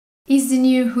Is the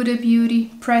new Huda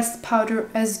Beauty pressed powder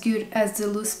as good as the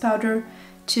loose powder?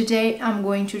 Today I'm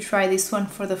going to try this one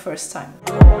for the first time.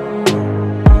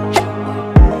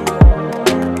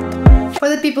 For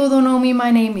the people who don't know me,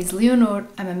 my name is Leonor.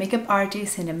 I'm a makeup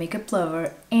artist and a makeup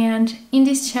lover, and in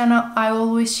this channel I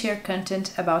always share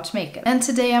content about makeup. And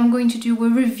today I'm going to do a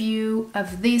review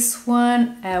of this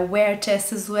one, a wear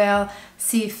test as well,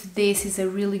 see if this is a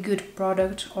really good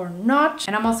product or not.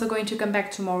 And I'm also going to come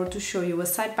back tomorrow to show you a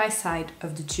side-by-side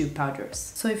of the two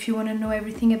powders. So if you want to know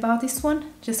everything about this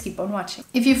one, just keep on watching.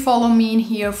 If you follow me in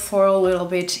here for a little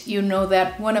bit, you know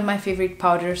that one of my favorite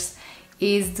powders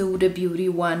is the Huda Beauty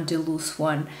one, the loose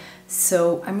one.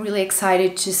 So I'm really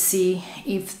excited to see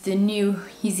if the new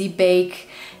Easy Bake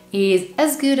is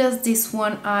as good as this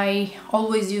one. I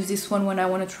always use this one when I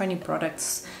want to try new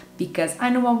products because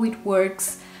I know how it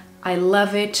works. I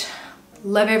love it,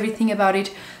 love everything about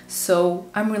it. So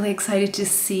I'm really excited to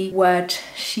see what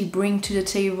she brings to the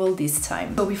table this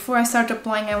time. So before I start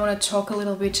applying, I want to talk a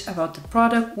little bit about the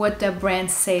product, what the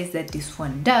brand says that this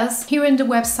one does. Here in the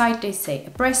website they say a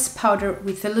pressed powder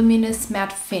with a luminous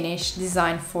matte finish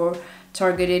designed for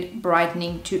targeted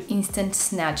brightening to instant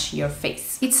snatch your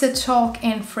face. It's a talc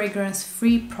and fragrance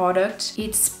free product.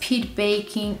 It's speed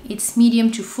baking, it's medium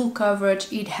to full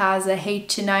coverage, it has a 8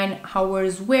 to 9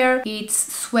 hours wear,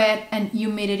 it's sweat and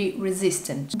humidity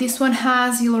resistant. This one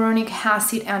has hyaluronic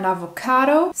acid and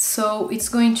avocado, so it's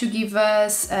going to give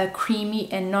us a creamy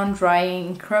and non-drying,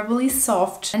 incredibly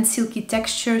soft and silky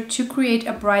texture to create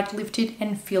a bright, lifted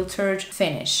and filtered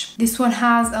finish. This one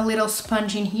has a little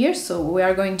sponge in here, so we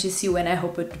are going to see when I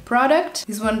open the product.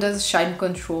 This one does shine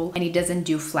control and it doesn't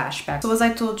do flashback. So as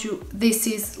I told you, this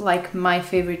is like my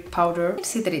favorite powder. I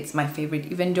say that it's my favorite,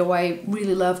 even though I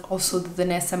really love also the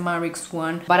Vanessa Marix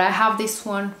one, but I have this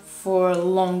one for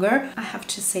longer. I have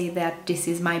to say that this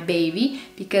is my baby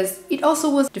because it also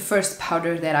was the first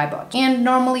powder that I bought. And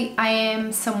normally I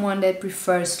am someone that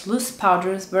prefers loose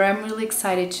powders, but I'm really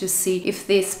excited to see if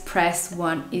this pressed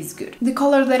one is good. The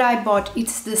color that I bought,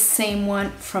 it's the same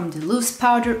one from the loose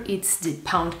powder. It's the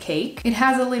pound cake. It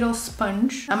has a little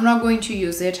sponge. I'm not going to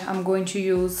use it. I'm going to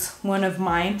use one of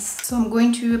mine. So I'm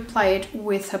going to apply it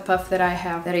with a puff that I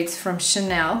have that it's from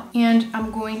Chanel, and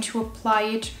I'm going to apply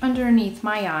it underneath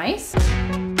my eyes.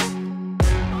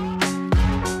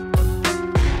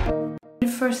 The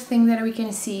first thing that we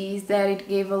can see is that it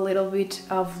gave a little bit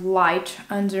of light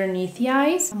underneath the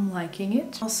eyes. I'm liking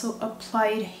it. Also apply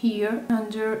it here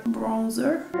under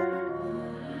bronzer.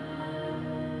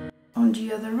 On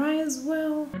the other eye as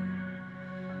well.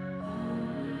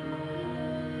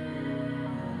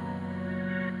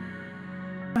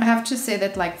 I have to say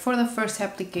that like for the first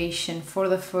application, for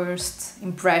the first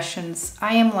impressions,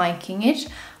 I am liking it.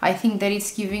 I think that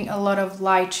it's giving a lot of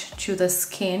light to the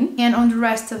skin, and on the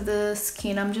rest of the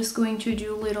skin I'm just going to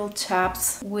do little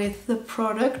taps with the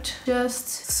product just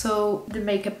so the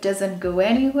makeup doesn't go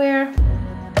anywhere.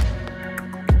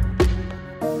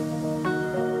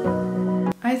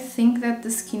 I think that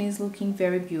the skin is looking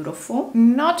very beautiful.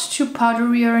 Not too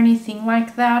powdery or anything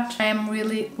like that. I am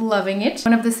really loving it.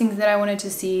 One of the things that I wanted to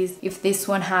see is if this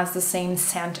one has the same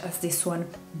scent as this one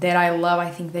that I love. I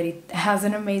think that it has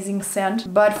an amazing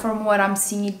scent, but from what I'm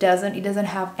seeing it doesn't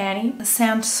have any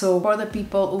scent. So for the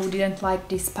people who didn't like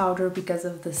this powder because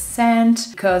of the scent,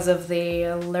 because of the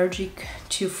allergic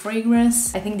to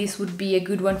fragrance, I think this would be a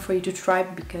good one for you to try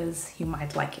because you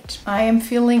might like it. I am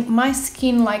feeling my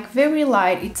skin like very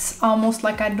light. It's almost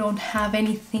like I don't have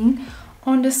anything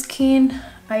on the skin.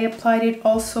 I applied it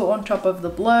also on top of the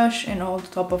blush and on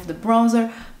top of the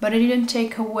bronzer, but I didn't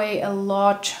take away a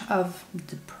lot of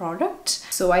the product.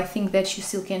 So I think that you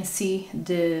still can see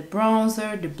the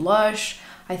bronzer, the blush.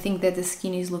 I think that the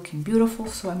skin is looking beautiful,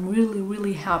 so I'm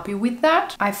really happy with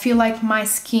that. I feel like my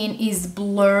skin is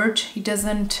blurred. It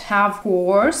doesn't have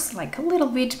pores, like a little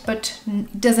bit, but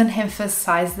it doesn't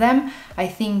emphasize them. I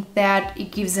think that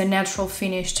it gives a natural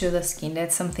finish to the skin.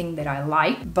 That's something that I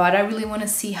like, but I really want to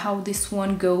see how this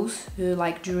one goes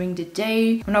like during the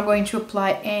day. I'm not going to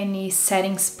apply any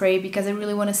setting spray because I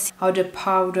really want to see how the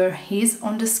powder is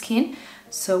on the skin.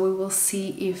 So we will see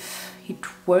if it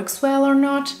works well or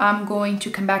not. I'm going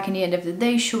to come back in the end of the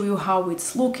day, show you how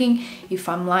it's looking, if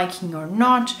I'm liking or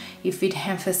not, if it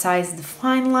emphasizes the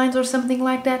fine lines or something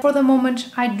like that. For the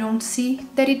moment, I don't see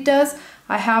that it does.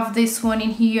 I have this one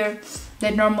in here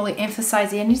that normally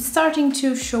emphasizes it, and it's starting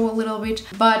to show a little bit,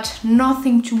 but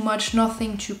nothing too much,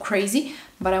 nothing too crazy.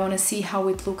 But I want to see how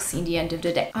it looks in the end of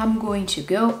the day. I'm going to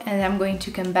go and I'm going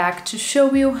to come back to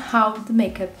show you how the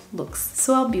makeup looks.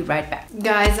 So I'll be right back.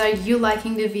 Guys, are you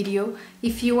liking the video?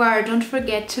 If you are, don't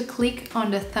forget to click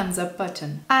on the thumbs up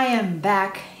button. I am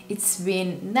back. it's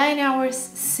been 9 hours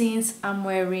since I'm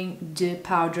wearing the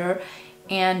powder,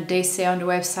 and they say on the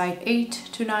website 8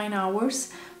 to 9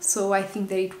 hours. So I think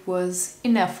that it was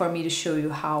enough for me to show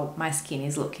you how my skin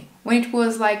is looking. When it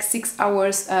was like 6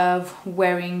 hours of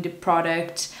wearing the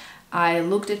product, I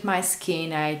looked at my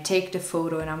skin, I take the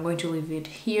photo, and I'm going to leave it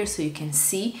here so you can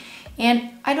see.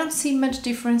 And I don't see much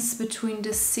difference between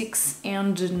the 6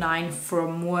 and the 9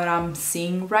 from what I'm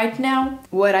seeing right now.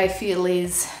 What I feel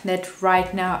is that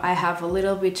right now I have a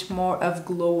little bit more of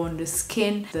glow on the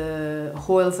skin. The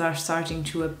oils are starting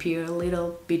to appear a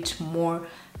little bit more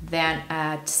than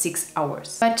at 6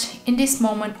 hours. But in this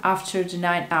moment, after the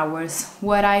 9 hours,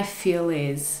 what I feel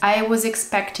is I was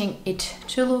expecting it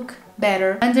to look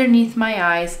better underneath my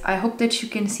eyes. I hope that you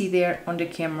can see there on the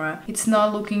camera. It's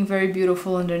not looking very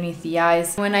beautiful underneath the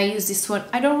eyes. When I use this one,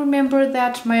 I don't remember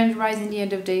that my under eyes in the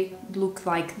end of the day look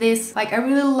like this. Like, I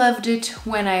really loved it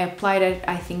when I applied it.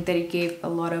 I think that it gave a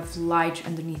lot of light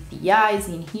underneath the eyes,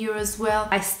 in here as well.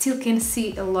 I still can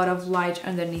see a lot of light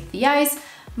underneath the eyes,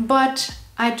 but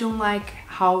I don't like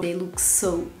how they look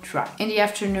so dry. In the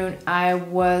afternoon, I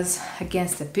was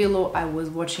against a pillow. I was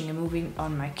watching a movie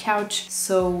on my couch.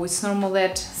 So it's normal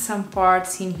that some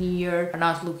parts in here are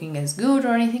not looking as good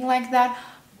or anything like that.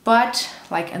 But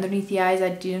like underneath the eyes, I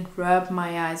didn't rub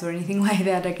my eyes or anything like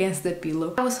that against the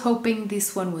pillow. I was hoping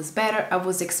this one was better. I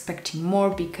was expecting more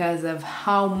because of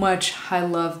how much I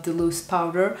love the loose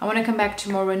powder. I want to come back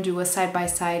tomorrow and do a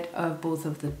side-by-side of both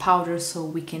of the powders so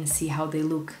we can see how they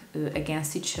look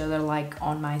against each other, like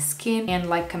on my skin, and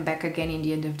like come back again in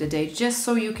the end of the day just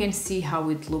so you can see how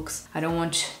it looks. I don't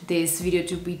want this video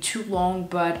to be too long,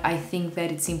 but I think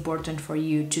that it's important for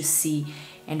you to see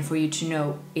and for you to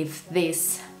know if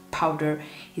this powder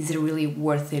is really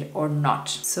worth it or not.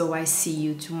 So I see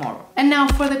you tomorrow. And now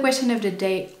for the question of the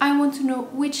day, I want to know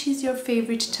which is your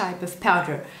favorite type of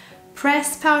powder,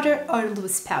 pressed powder or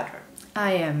loose powder?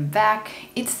 I am back,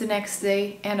 it's the next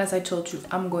day, and as I told you,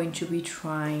 I'm going to be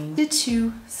trying the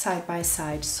two side by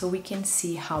side so we can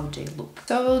see how they look.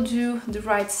 So I will do the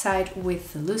right side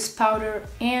with the loose powder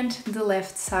and the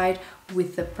left side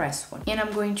with the pressed one. And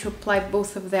I'm going to apply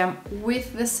both of them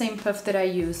with the same puff that I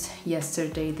used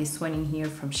yesterday, this one in here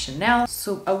from Chanel.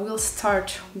 So I will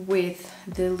start with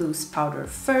the loose powder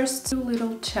first. 2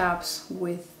 little taps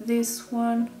with this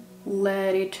one,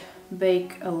 let it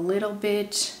bake a little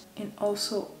bit, and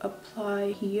also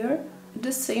apply here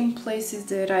the same places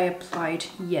that I applied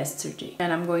yesterday.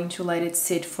 And I'm going to let it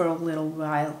sit for a little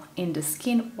while in the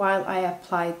skin while I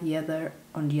apply the other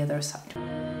on the other side.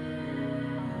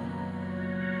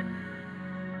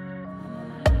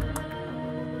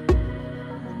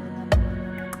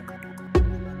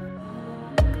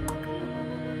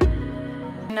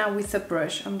 Now with a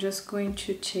brush, I'm just going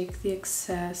to take the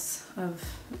excess of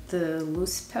the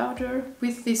loose powder.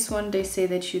 With this one, they say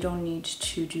that you don't need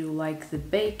to do like the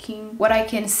baking. What I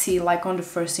can see, like on the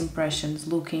first impressions,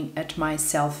 looking at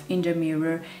myself in the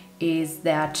mirror, is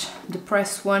that the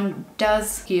pressed one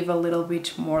does give a little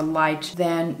bit more light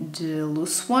than the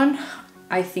loose one.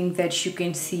 I think that you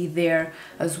can see there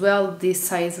as well, this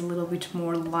side is a little bit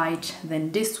more light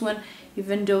than this one,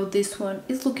 even though this one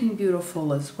is looking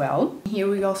beautiful as well. Here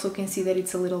we also can see that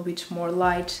it's a little bit more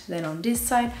light than on this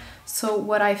side. So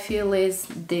what I feel is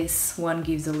this one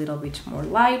gives a little bit more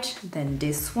light than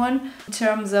this one. In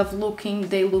terms of looking,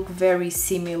 they look very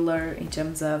similar in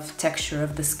terms of texture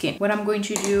of the skin. What I'm going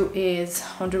to do is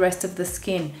on the rest of the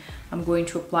skin, I'm going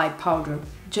to apply powder,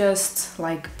 just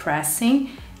like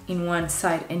pressing in one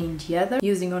side and in the other,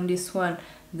 using on this one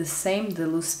the same, the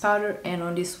loose powder, and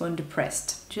on this one the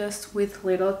pressed. Just with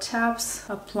little taps,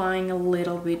 applying a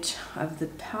little bit of the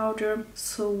powder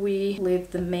so we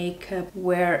leave the makeup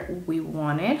where we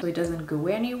want it, so it doesn't go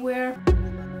anywhere.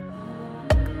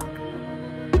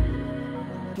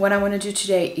 What I want to do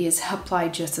today is apply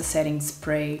just a setting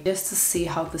spray, just to see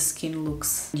how the skin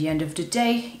looks at the end of the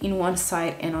day in one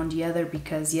side and on the other,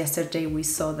 because yesterday we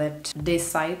saw that this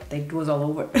side, that it was all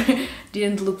over,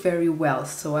 didn't look very well,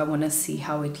 so I want to see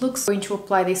how it looks. I'm going to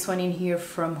apply this one in here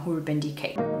from Urban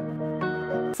Decay.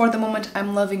 For the moment,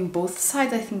 I'm loving both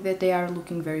sides. I think that they are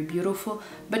looking very beautiful.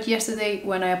 But yesterday,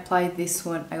 when I applied this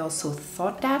one, I also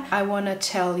thought that. I want to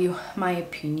tell you my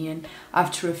opinion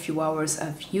after a few hours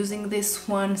of using this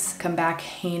one. Come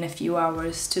back in a few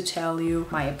hours to tell you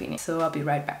my opinion. So I'll be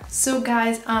right back. So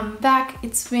guys, I'm back.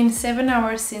 It's been 7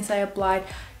 hours since I applied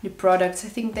the products. I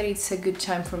think that it's a good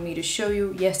time for me to show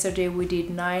you. Yesterday we did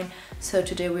 9, so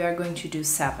today we are going to do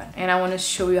 7. And I want to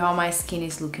show you how my skin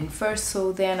is looking first,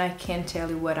 so then I can tell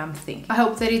you what I'm thinking. I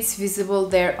hope that it's visible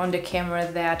there on the camera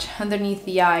that underneath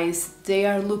the eyes they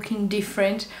are looking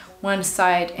different, one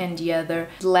side and the other.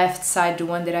 The left side, the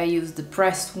one that I use, the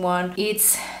pressed one,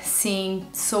 it's seeing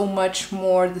so much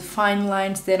more the fine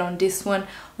lines than on this one.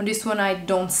 On this one I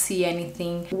don't see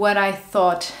anything. What I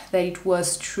thought that it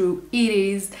was true, it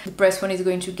is. The pressed one is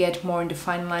going to get more in the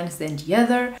fine lines than the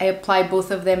other. I apply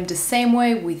both of them the same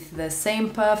way with the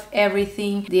same puff,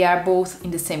 everything. They are both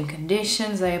in the same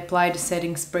conditions. I applied the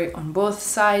setting spray on both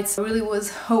sides. I really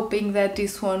was hoping that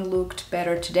this one looked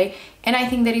better today, and I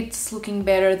think that it's looking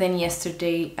better than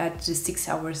yesterday at the 6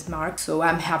 hours mark, so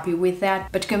I'm happy with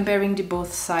that. But comparing the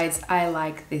both sides, I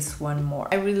like this one more.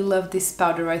 I really love this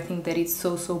powder. I think that it's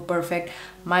so perfect.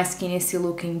 My skin is still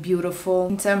looking beautiful.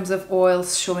 In terms of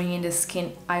oils showing in the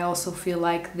skin, I also feel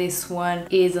like this one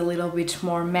is a little bit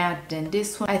more matte than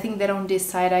this one. I think that on this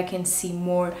side I can see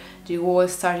more the oil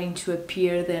starting to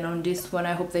appear than on this one.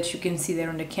 I hope that you can see that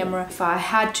on the camera. If I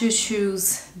had to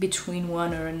choose between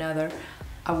one or another,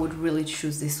 I would really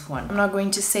choose this one. I'm not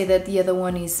going to say that the other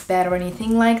one is bad or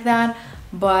anything like that,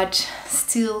 but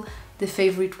still the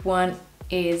favorite one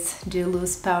is the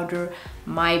loose powder,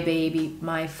 my baby,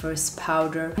 my first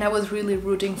powder. And I was really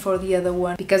rooting for the other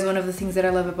one because one of the things that I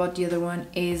love about the other one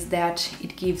is that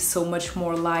it gives so much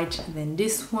more light than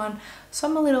this one. So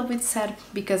I'm a little bit sad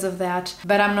because of that,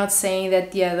 but I'm not saying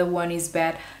that the other one is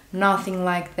bad. Nothing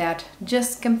like that.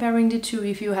 Just comparing the two.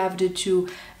 If you have the two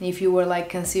and if you were like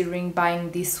considering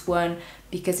buying this one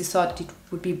because you thought it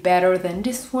would be better than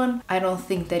this one, I don't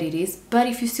think that it is. But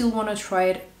if you still want to try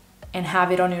it and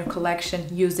have it on your collection,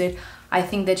 use it. I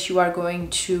think that you are going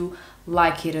to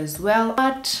like it as well.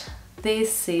 But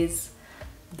this is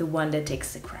the one that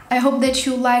takes the crown. I hope that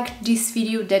you liked this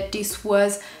video, that this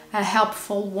was a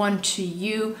helpful one to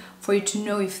you, for you to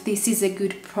know if this is a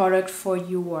good product for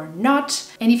you or not.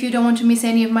 And if you don't want to miss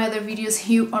any of my other videos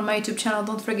here on my YouTube channel,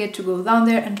 don't forget to go down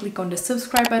there and click on the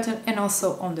subscribe button and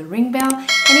also on the ring bell. And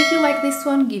if you like this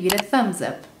one, give it a thumbs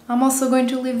up. I'm also going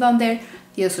to leave down there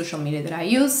the social media that I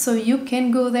use, so you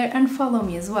can go there and follow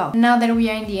me as well. Now that we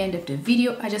are in the end of the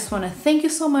video, I just want to thank you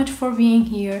so much for being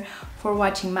here, for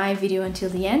watching my video until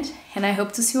the end, and I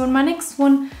hope to see you on my next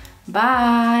one.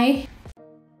 Bye!